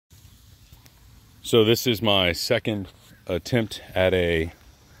So this is my second attempt at a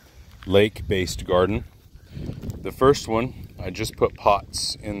lake-based garden. The first one, I just put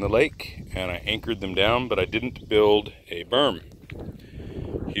pots in the lake and I anchored them down, but I didn't build a berm.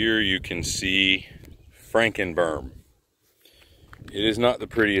 Here you can see Frankenberm. It is not the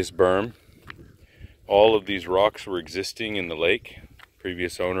prettiest berm. All of these rocks were existing in the lake.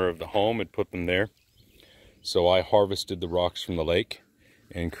 Previous owner of the home had put them there. So I harvested the rocks from the lake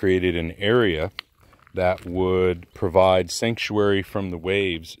and created an area that would provide sanctuary from the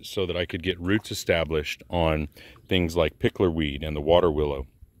waves so that I could get roots established on things like picklerweed and the water willow.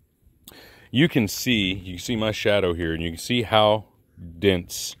 You can see my shadow here, and you can see how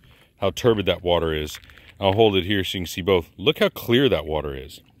dense, how turbid that water is. I'll hold it here so you can see both. Look how clear that water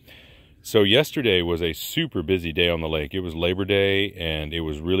is. So yesterday was a super busy day on the lake. It was Labor Day and it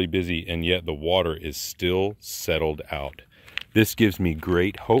was really busy, and yet the water is still settled out. This gives me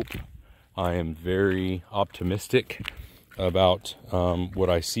great hope. I am very optimistic about what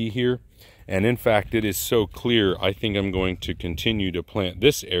I see here. And in fact, it is so clear, I think I'm going to continue to plant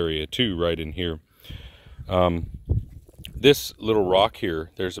this area too, right in here. This little rock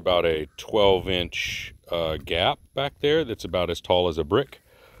here, there's about a 12-inch gap back there that's about as tall as a brick.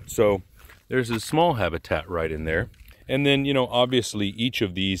 So there's a small habitat right in there. And then, you know, obviously each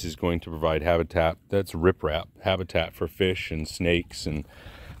of these is going to provide habitat that's riprap, habitat for fish and snakes and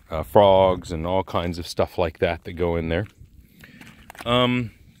frogs and all kinds of stuff like that that go in there.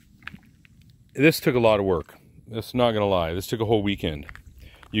 This took a lot of work. That's not gonna lie. This took a whole weekend.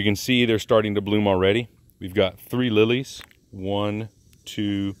 You can see they're starting to bloom already. We've got 3 lilies. 1,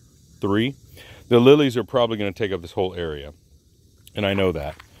 2, 3. The lilies are probably gonna take up this whole area, and I know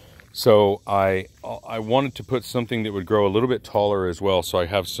that. So I wanted to put something that would grow a little bit taller as well. So I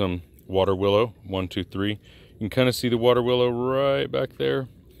have some water willow. 1, 2, 3. You can kind of see the water willow right back there.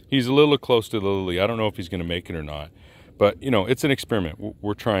 He's a little close to the lily. I don't know if he's going to make it or not. But, you know, it's an experiment.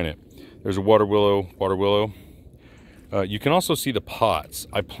 We're trying it. There's a water willow. You can also see the pots.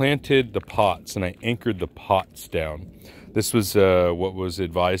 I planted the pots and I anchored the pots down. This was what was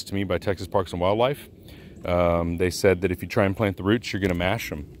advised to me by Texas Parks and Wildlife. They said that if you try and plant the roots, you're going to mash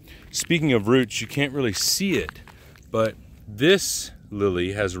them. Speaking of roots, you can't really see it, but this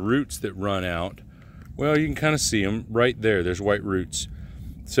lily has roots that run out. Well, you can kind of see them right there. There's white roots.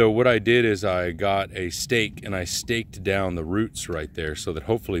 So what I did is I got a stake and I staked down the roots right there so that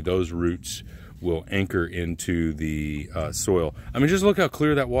hopefully those roots will anchor into the soil. I mean, just look how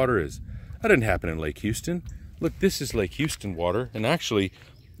clear that water is. That didn't happen in Lake Houston. Look, this is Lake Houston water, and actually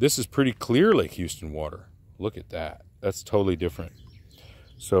this is pretty clear Lake Houston water. Look at that. That's totally different.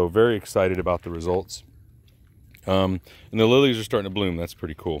 So very excited about the results. And the lilies are starting to bloom. That's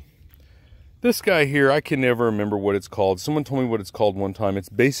pretty cool. This guy here, I can never remember what it's called. Someone told me what it's called one time. It's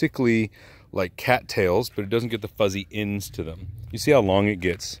basically like cattails, but it doesn't get the fuzzy ends to them. You see how long it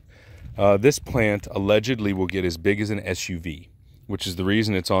gets? This plant allegedly will get as big as an SUV, which is the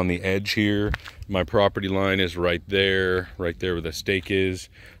reason it's on the edge here. My property line is right there where the stake is.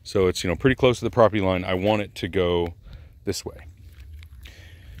 So it's, you know, pretty close to the property line. I want it to go this way.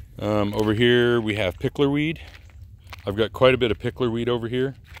 Over here we have picklerweed. I've got quite a bit of picklerweed over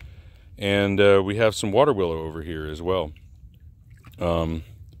here. And we have some water willow over here as well. Water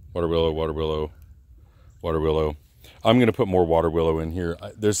willow. I'm going to put more water willow in here.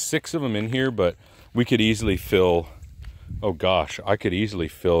 There's 6 of them in here, but we could easily fill, oh gosh, I could easily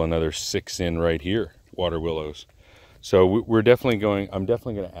fill another 6 in right here, water willows. So I'm definitely going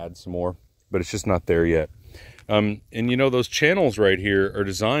to add some more, but it's just not there yet. And you know, those channels right here are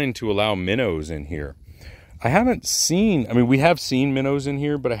designed to allow minnows in here. I haven't seen, I mean, we have seen minnows in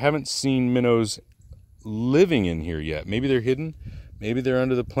here, but I haven't seen minnows living in here yet. Maybe they're hidden, maybe they're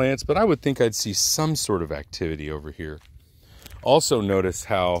under the plants, but I would think I'd see some sort of activity over here. Also notice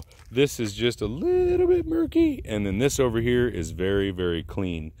how this is just a little bit murky, and then this over here is very, very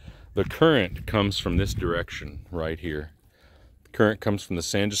clean. The current comes from this direction right here. The current comes from the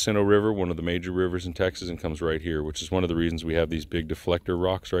San Jacinto River, one of the major rivers in Texas, and comes right here, which is one of the reasons we have these big deflector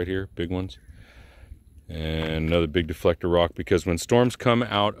rocks right here, big ones. And another big deflector rock, because when storms come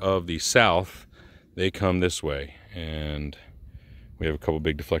out of the south, they come this way. And we have a couple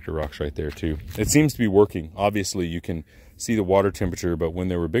big deflector rocks right there too. It seems to be working. Obviously you can see the water temperature, but when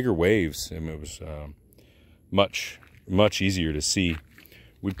there were bigger waves, and it was much easier to see.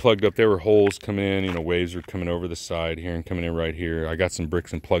 We plugged up, there were holes coming in, you know, waves are coming over the side here and coming in right here. I got some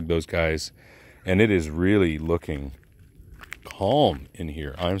bricks and plugged those guys, and it is really looking calm in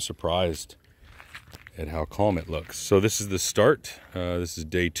here. I'm surprised at how calm it looks. So this is the start. This is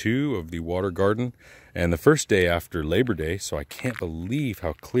day 2 of the water garden, and the first day after Labor Day, so I can't believe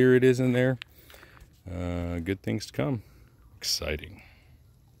how clear it is in there. Good things to come. Exciting.